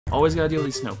Always gotta deal with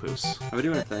these snow poofs. Are we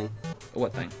doing a thing?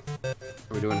 What thing? Are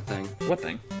we doing a thing? What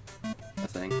thing? A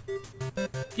thing.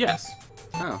 Yes.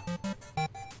 Oh.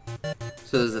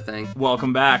 So there's a thing.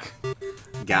 Welcome back.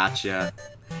 Gotcha.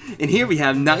 And here we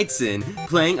have Knightson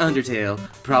playing Undertale.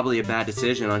 Probably a bad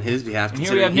decision on his behalf. And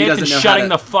here we have Nathan shutting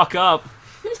the fuck up.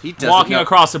 He doesn't walking know.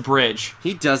 across a bridge.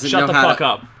 He doesn't Shut know the how fuck to...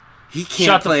 up. He can't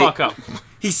Shut play... the fuck up.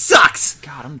 He sucks!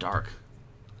 God, I'm dark.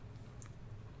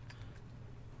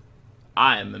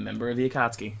 I am a member of the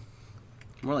Akatsuki.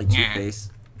 More like Two-Face.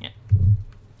 Yeah.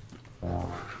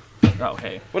 Oh,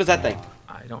 hey. What is that thing?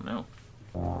 I don't know.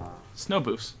 Snow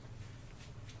boofs.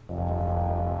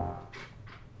 Are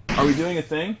we doing a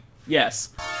thing? Yes.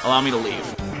 Allow me to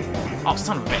leave. Oh,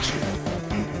 son of a bitch.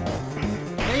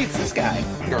 Hey, it's this guy.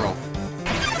 Girl.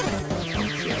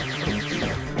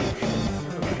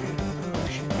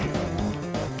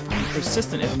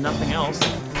 Persistent, if nothing else.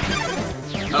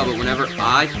 Oh, but whenever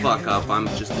I fuck up, I'm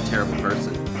just a terrible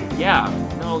person. Yeah.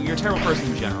 No, you're a terrible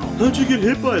person in general. How'd you get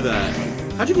hit by that?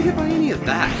 How'd you get hit by any of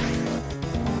that?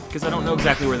 Because I don't know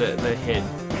exactly where the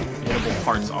hittable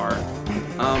parts are.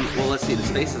 Well, let's see. The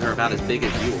spaces are about as big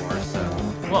as you are, so...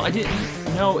 Well, I didn't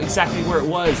know exactly where it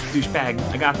was, douchebag.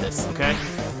 I got this, okay?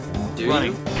 Do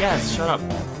Running. you? Yes, shut up.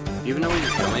 Do you even know where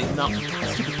you're going? No.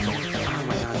 Stupid controller. Oh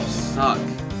my god, you suck.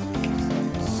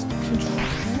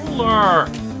 Controller!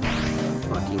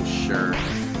 Fucking sure.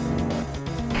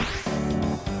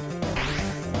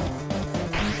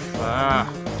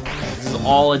 Ah. This is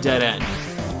all a dead end.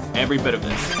 Every bit of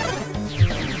this.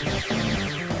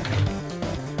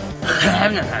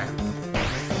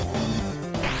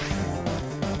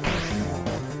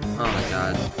 Oh my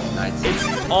god. Nice.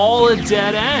 It's all a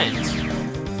dead end.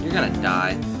 You're gonna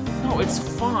die. No, it's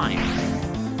fine.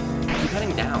 Keep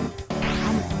heading down.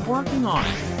 I'm working on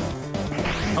it.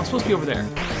 I'm supposed to be over there.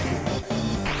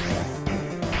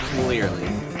 Clearly.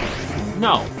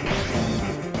 No.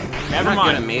 Never You're not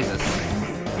mind. good at mazes.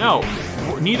 No.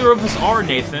 Neither of us are,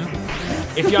 Nathan.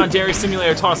 If Yandere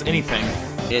Simulator taught us anything.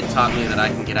 It taught me that I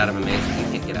can get out of a maze that you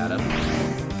can't get out of.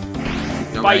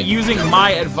 No, By right. using No.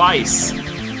 my advice.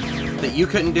 That you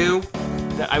couldn't do?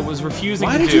 That I was refusing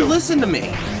Why to do. did you listen to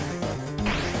me?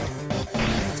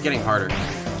 It's getting harder.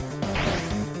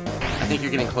 I think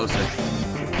you're getting closer.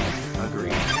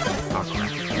 Agreed.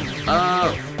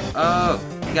 Oh,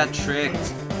 you got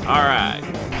tricked. Alright.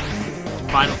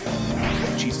 Final.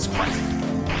 Oh, Jesus Christ.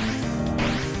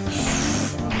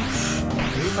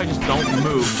 Maybe if I just don't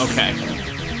move. Okay.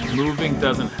 Moving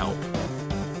doesn't help.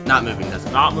 Not moving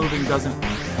doesn't. Not moving doesn't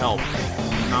help.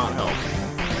 Not help.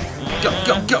 Go,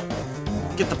 go, go!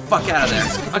 Get the fuck out of there.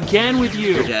 Again with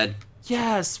you. You're dead.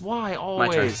 Yes, why always?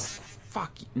 My turn.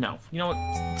 Fuck. No. You know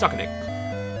what? Suck a dick.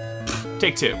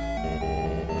 Take two.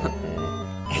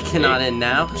 It cannot end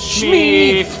now.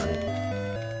 Schmeef.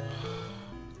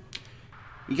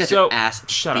 You got So, your ass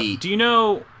shut beat. up. Do you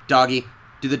know Doggy.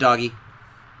 Do the doggy.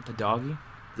 the doggy?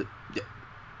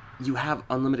 You have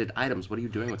unlimited items. What are you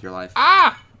doing with your life?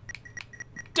 Ah!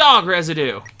 Dog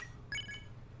residue.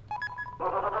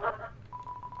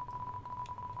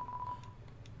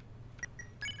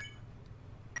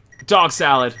 Dog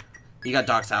salad. You got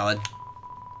dog salad.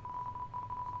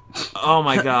 Oh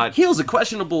my god. Heals a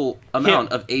questionable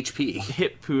amount of HP.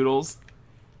 Hip poodles.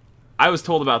 I was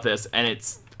told about this, and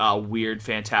it's a weird,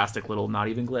 fantastic little not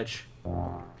even glitch.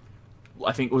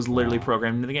 I think it was literally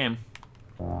programmed into the game.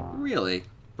 Really?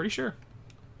 Pretty sure.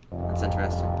 That's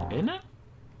interesting. Isn't it?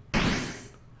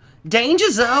 Danger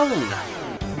zone!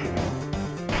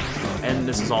 And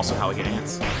this is also how we get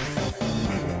ants. Do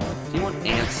you want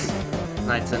ants,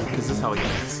 Knightson? Because this is how we get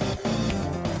ants.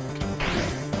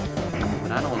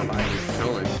 But I don't want to buy a new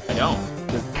controller. I don't.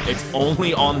 Because it's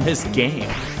only on this game.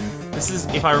 This is,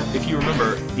 if you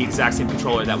remember, the exact same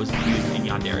controller that was used in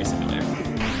Yandere Simulator.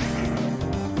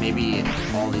 Maybe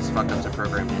all these fuck-ups are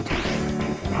programmed into the game.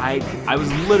 I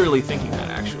was literally thinking that,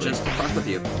 actually. Just to fuck with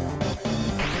you.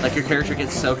 Like your character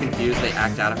gets so confused they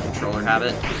act out of controller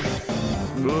habit.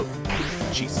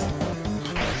 Jeez.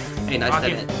 Hey, nice Rocket.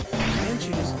 hit. Why didn't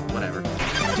you just... Whatever.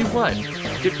 Do what?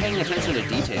 You're paying attention to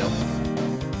detail.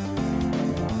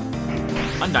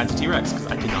 Undyne to T-Rex, because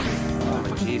I did not move. Oh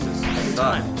my Jesus. Every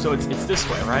Suck. time. So it's this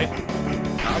way, right?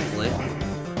 Probably.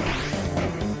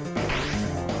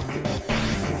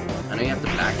 I know you have to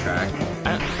backtrack. I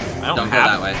don't Don't go have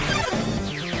that way.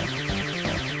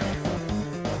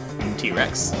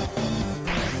 T-Rex.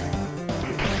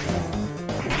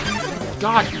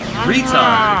 God.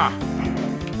 Retard.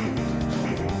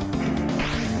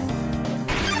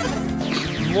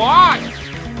 Why?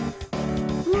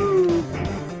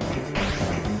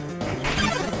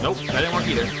 Nope, that didn't work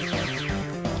either.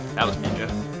 That was ninja.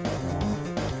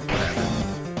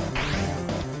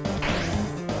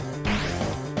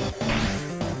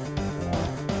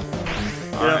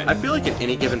 You know, Alright. I feel like at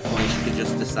any given point she could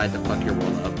just decide to fuck your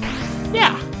world up.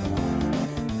 Yeah.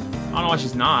 I don't know why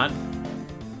she's not.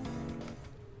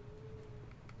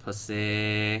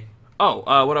 Pussy.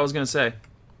 Oh, what I was gonna say.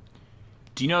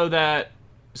 Do you know that?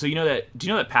 So you know that? Do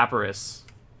you know that Papyrus?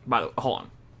 By the way, hold on.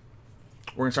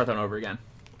 We're gonna start that over again.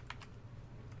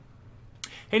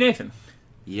 Hey Nathan.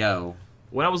 Yo.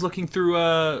 When I was looking through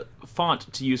a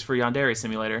font to use for Yandere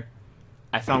Simulator,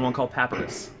 I found one called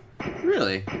Papyrus.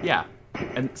 Really? Yeah,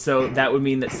 and so that would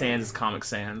mean that Sans is Comic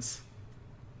Sans.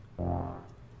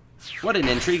 What an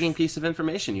intriguing piece of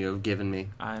information you have given me.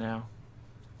 I know.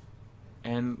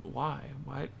 And why?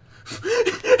 Why?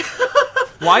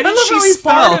 Why did she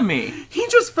Sparta me? He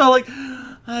just felt like,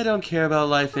 I don't care about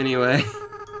life anyway.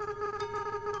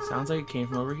 Sounds like it came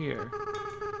from over here.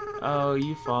 Oh,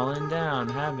 you've fallen down,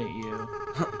 haven't you?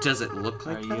 Does it look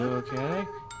like Are that? you okay?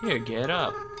 Here, get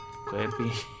up. Quit being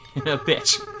a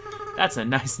bitch. That's a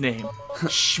nice name.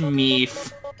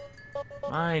 Schmeef.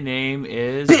 My name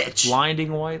is... Bitch!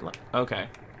 Blinding White Light. Okay.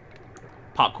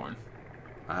 Popcorn.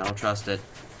 I don't trust it.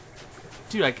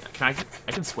 Dude, I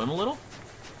can swim a little?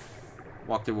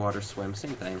 Walk through water, swim,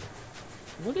 same thing.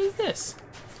 What is this?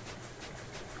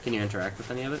 Can you interact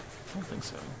with any of it? I don't think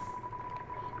so.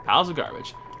 Piles of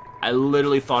garbage. I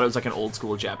literally thought it was like an old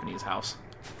school Japanese house.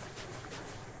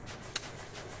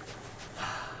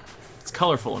 It's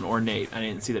colorful and ornate. I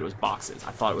didn't see that it was boxes.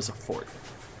 I thought it was a fort.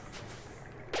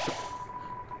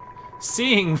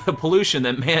 Seeing the pollution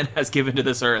that man has given to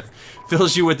this earth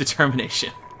fills you with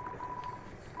determination.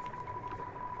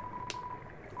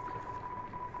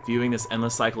 Viewing this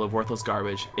endless cycle of worthless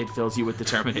garbage, it fills you with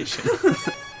determination.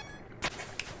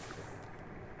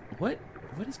 What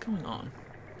is going on?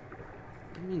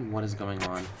 What do you mean, what is going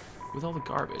on? With all the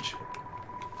garbage?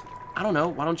 I don't know.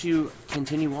 Why don't you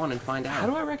continue on and find out? How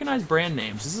do I recognize brand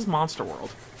names? This is Monster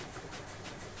World.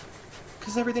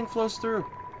 Because everything flows through.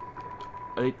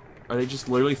 Are they just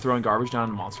literally throwing garbage down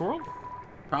in Monster World?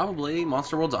 Probably.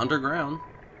 Monster World's underground.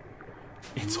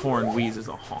 Its horn wheezes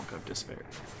a honk of despair.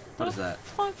 What is that?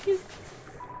 Fuck is...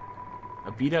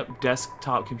 A beat-up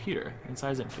desktop computer.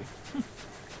 Inside is empty.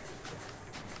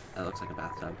 That looks like a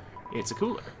bathtub. It's a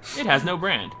cooler. It has no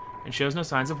brand, and shows no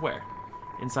signs of wear.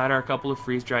 Inside are a couple of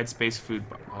freeze-dried space food...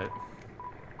 What?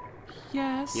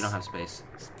 Yes. You don't have space.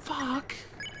 Fuck.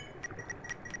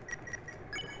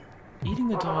 Eating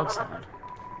the dog salad.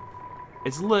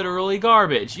 It's literally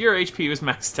garbage. Your HP was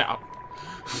maxed out.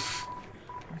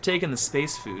 I'm taking the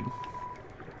space food.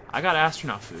 I got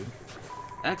astronaut food.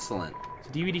 Excellent. It's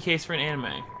a DVD case for an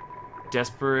anime.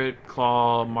 Desperate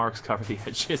claw marks cover the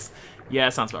edges. Yeah,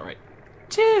 that sounds about right.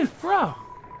 Dude, bro.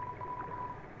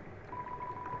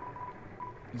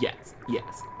 Yes,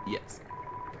 yes, yes.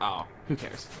 Oh, who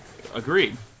cares?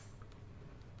 Agreed.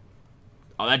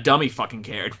 Oh, that dummy fucking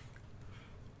cared.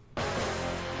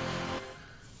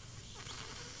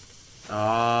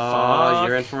 Oh, Fuck.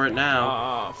 you're in for it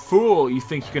now. Fool, you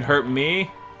think you can hurt me?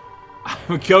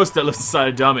 I'm a ghost that lives inside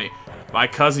a dummy. My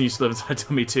cousin used to live inside a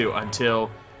dummy too,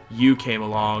 until you came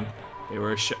along. They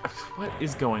were What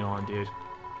is going on, dude?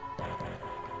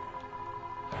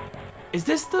 Is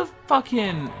this the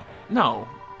fucking... No,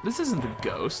 this isn't the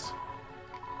ghost.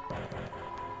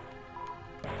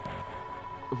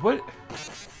 What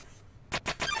the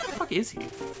fuck is he?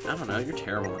 I don't know. You're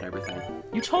terrible at everything.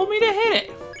 You told me to hit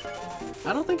it.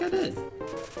 I don't think I did.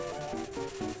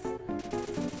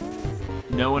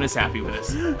 No one is happy with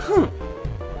this.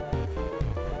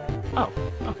 Oh,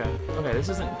 okay. Okay, this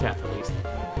isn't death, at least.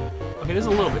 Okay, this is a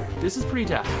little bit. This is pretty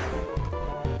death.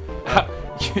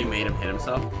 You made him hit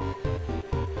himself?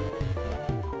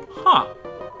 Huh.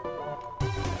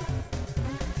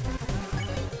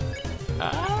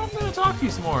 I'm gonna talk to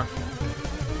you some more.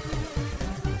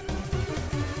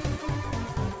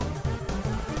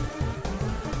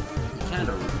 You kind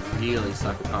of really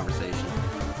suck at conversation.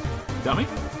 Dummy?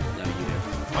 No, you do.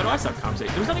 Why do I suck at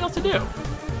conversation? There's nothing else to do.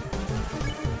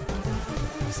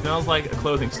 It smells like a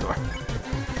clothing store.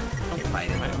 Don't fight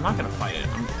it. I'm not gonna fight it.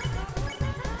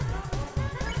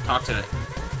 Talk to it.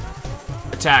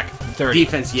 Attack 30.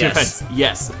 Defense, yes. Defense,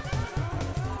 yes.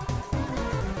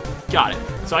 Got it.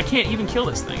 So I can't even kill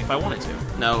this thing if I wanted to.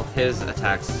 No, his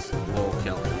attacks will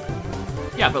kill him.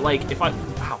 Yeah, but like if I...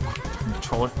 Ow,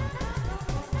 controller.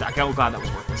 Oh god, that was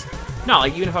worthless. No,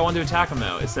 like even if I wanted to attack him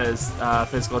though, it says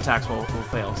physical attacks will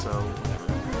fail, so whatever.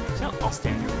 So I'll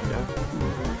stand in your window.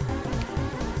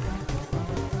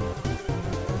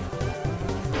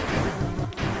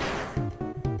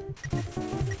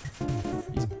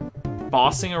 He's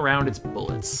bossing around its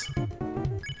bullets.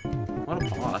 What a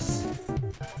boss.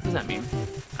 What does that mean?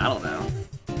 I don't know.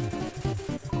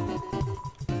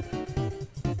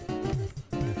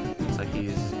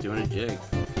 dig.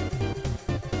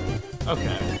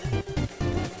 Okay.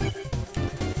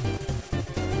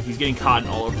 He's getting cotton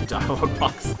all over the dialogue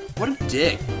box. What a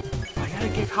dick. I gotta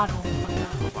get cotton all over the fucking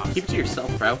dialogue box. Keep it to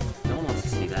yourself, bro. No one wants to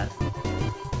see that.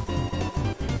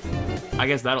 I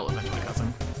guess that'll avenge my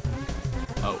cousin.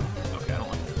 Oh, okay, I don't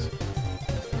like this.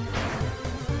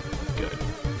 Good.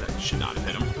 That should not have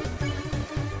hit him.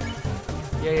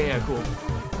 Yeah, cool.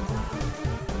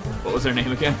 What was their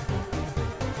name again?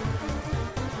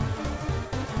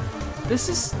 This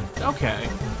is... okay.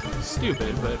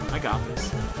 Stupid, but I got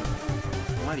this.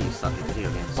 Why do you suck at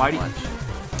video games Why so do you...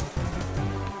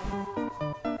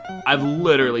 much? I've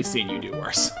literally seen you do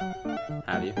worse.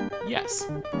 Have you? Yes.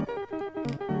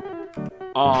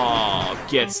 Oh,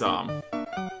 get some.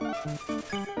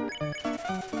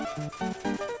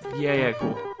 Yeah,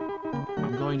 cool.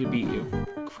 I'm going to beat you.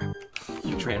 Crap.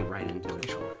 You ran right into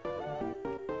it.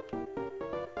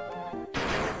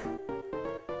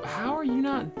 How are you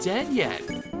not dead yet?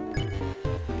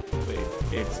 Wait,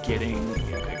 it's getting...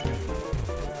 okay, good.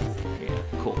 Yeah,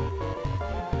 cool.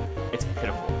 It's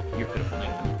pitiful. You're pitiful,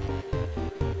 Nathan.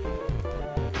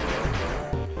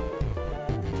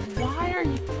 Why are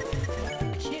you...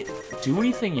 I can't do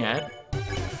anything yet.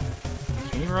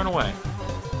 Can't even run away.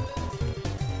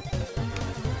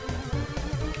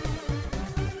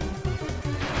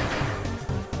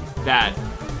 That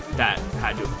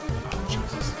had to... oh,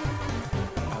 Jesus.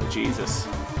 Oh, Jesus.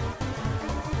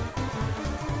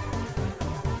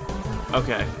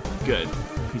 Okay, good.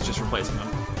 He's just replacing them.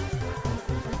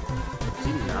 Is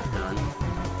he not done?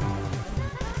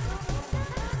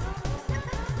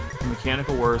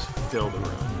 Mechanical words fill the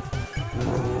room.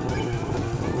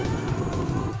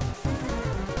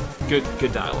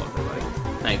 Good dialogue, everybody.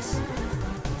 Thanks.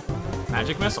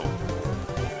 Magic missile.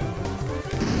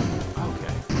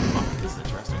 Okay. Oh, this is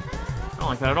interesting. I don't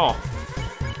like that at all.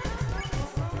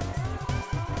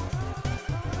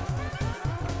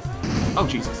 Oh,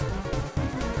 Jesus.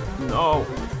 No.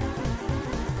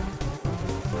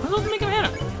 How does it make him hit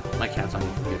him? My cat's on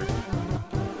your computer.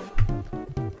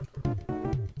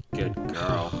 Good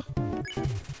girl.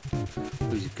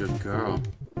 Who's a good girl?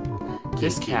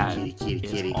 This cat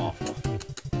kitty, is awful.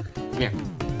 Come here.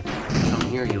 Come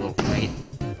here, you little fight.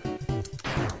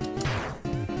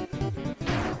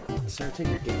 Sir, take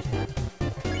your good cat.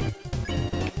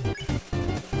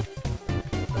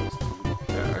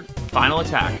 Final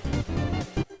attack.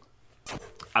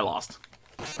 I lost.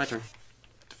 My turn.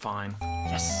 Fine.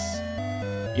 Yes.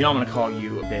 You know I'm gonna call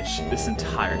you a bitch this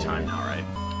entire time now, right?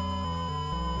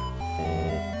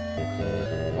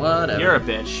 Whatever. You're a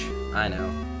bitch. I know.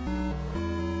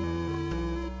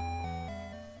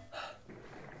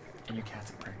 And your cat's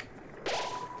a prick.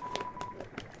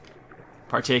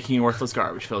 Partaking in worthless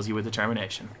garbage fills you with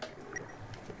determination.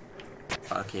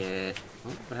 Fuck it.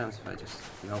 What happens if I just...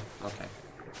 nope. Okay.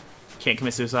 Can't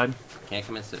commit suicide? Can't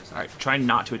commit suicide. Alright, try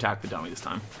not to attack the dummy this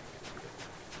time.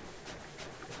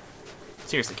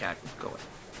 Seriously, cat, go away.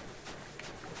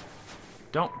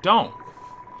 Don't!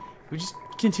 We just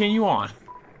continue on.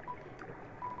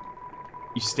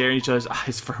 You stare in each other's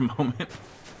eyes for a moment.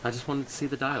 I just wanted to see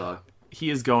the dialogue. He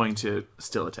is going to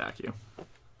still attack you.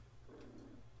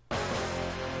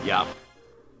 Yeah.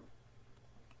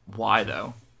 Why,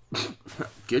 though?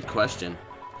 Good question.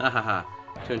 Hahaha.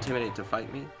 To intimidate, to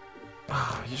fight me?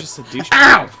 Oh, you're just a douche.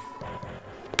 Ow!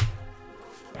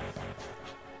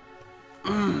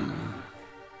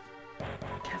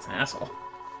 Cat's an asshole.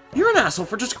 You're an asshole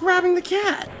for just grabbing the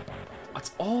cat!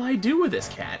 That's all I do with this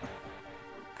cat.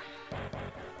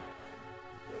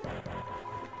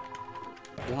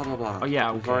 Blah, blah, blah. Oh, yeah,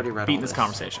 We've okay. already read beating all this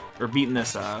conversation. Or beating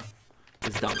this,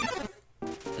 this dummy.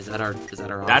 Is that our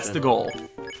That's option? the goal.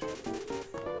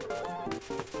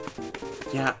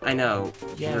 Yeah, I know.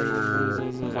 Yeah, You're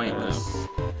pointless.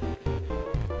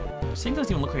 This thing doesn't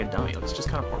even look like a dummy. It looks just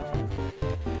kind of horrifying.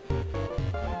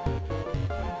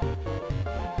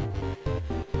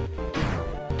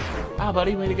 Wow,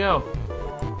 buddy, way to go.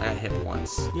 I got hit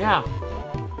once. Yeah.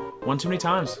 One too many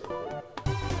times.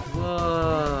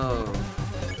 Whoa.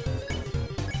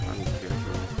 I'm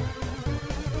careful.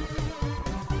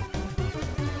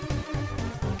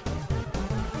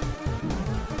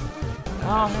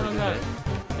 Oh, hell of that.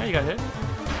 Yeah, you got hit.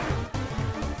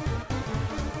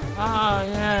 Ah,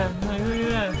 yeah. Look at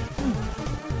that.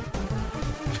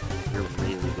 You're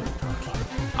really good at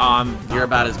talking. You're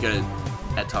about as good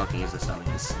at talking as this dummy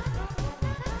is.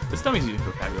 This dummy's using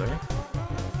vocabulary.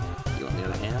 You, on the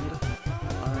other hand,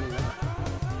 are not.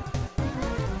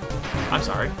 I'm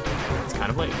sorry. It's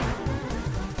kind of late.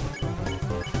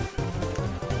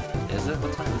 Is it?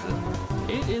 What time is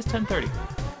it? It is 10:30.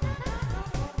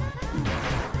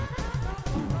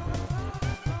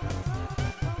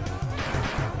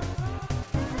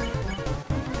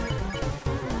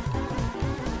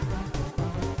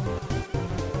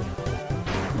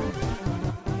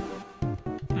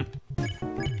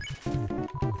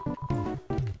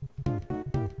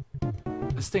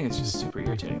 This thing is just super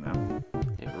irritating, though.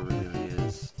 It really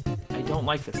is. I don't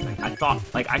like this thing. I thought,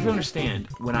 like, I could understand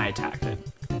when I attacked it.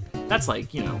 That's,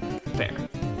 like, you know, fair.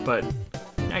 But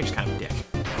now you're just kind of a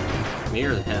dick. Me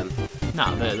or him?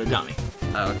 No, the dummy.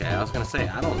 Oh, okay. I was gonna say,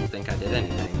 I don't think I did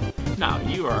anything. No,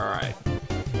 you are alright.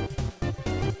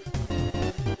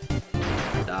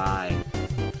 Die.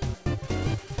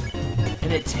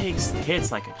 And it takes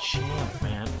hits like a champ,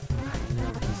 man. I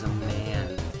know he's a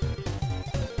man.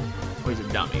 Well, he's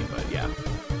a dummy, but yeah.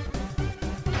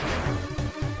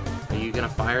 Are you gonna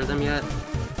fire them yet?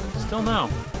 Still no.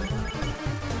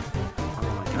 Oh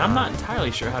my god. And I'm not entirely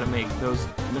sure how to make those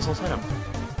missiles hit him.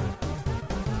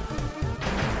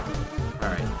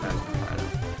 Alright, I was gonna fire them.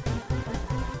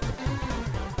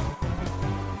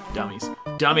 Dummies.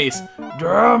 Dummies!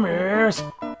 Dummies!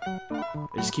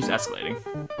 It just keeps escalating.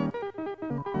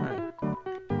 Alright.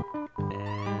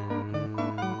 And...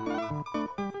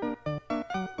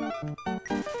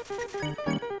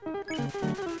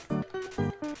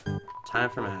 time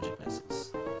for magic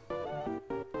missiles.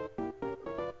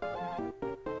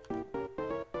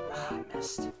 Ah, I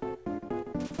missed.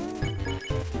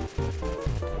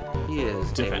 He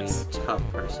is Defense. a tough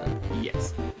person.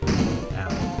 Yes.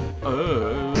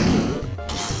 Ow.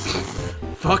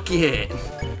 Fuck it!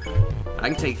 I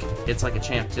can take it's like a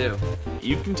champ too.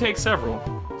 You can take several.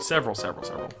 Several.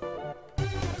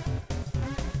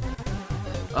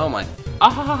 Oh my.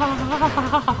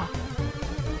 Ah!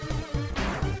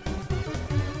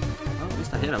 Oh, at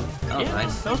least I hit him. Oh, Yeah,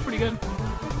 nice. that was pretty good.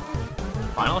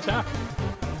 Final attack.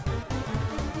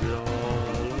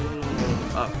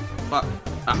 Oh, fuck.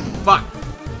 Ah, fuck.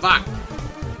 Fuck.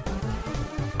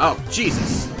 Oh,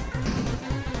 Jesus.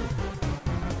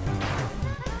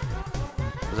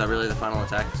 Was that really the final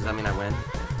attack? Does that mean I win?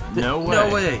 No way. No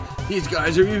way. These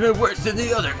guys are even worse than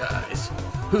the other guys.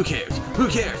 Who cares? Who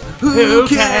cares? Who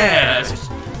cares?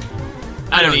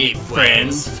 I don't need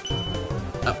friends.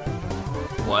 Oh,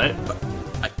 What?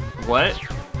 What?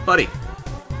 buddy,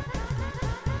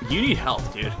 You need help,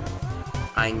 dude.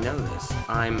 I know this.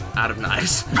 I'm out of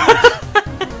knives.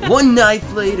 One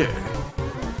knife later.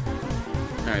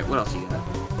 Alright, what else you got?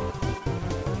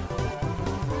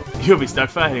 You'll be stuck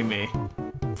fighting me.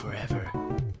 Forever.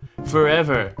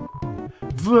 Forever.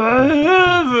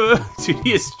 Forever. Dude,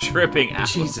 he is tripping out.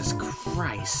 Jesus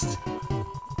Christ.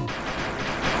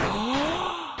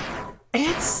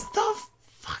 It's the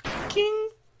fucking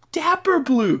Dapper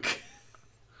Bluke.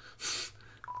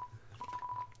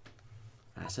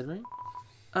 Acid rain?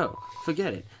 Oh,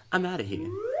 forget it. I'm out of here.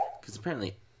 Because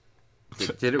apparently... Did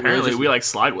it really Apparently, just... we like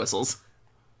slide whistles.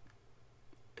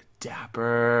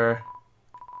 Dapper.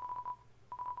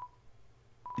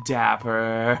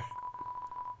 Dapper.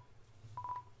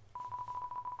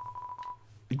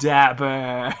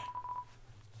 Dapper.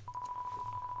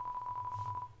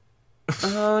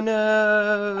 Oh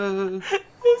no!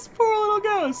 This poor little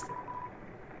ghost.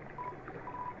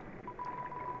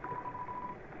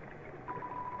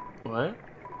 What?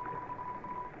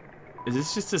 Is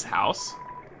this just his house?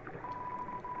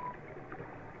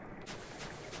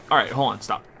 Alright, hold on,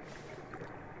 stop.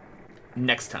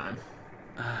 Next time.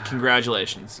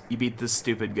 Congratulations. You beat this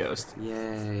stupid ghost.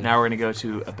 Yay. Now we're gonna go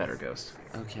to a better ghost.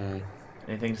 Okay.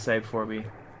 Anything to say before we...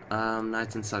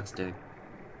 Knights and Sucks Dig.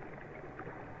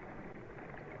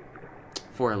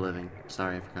 For a living.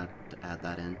 Sorry, I forgot to add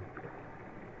that in.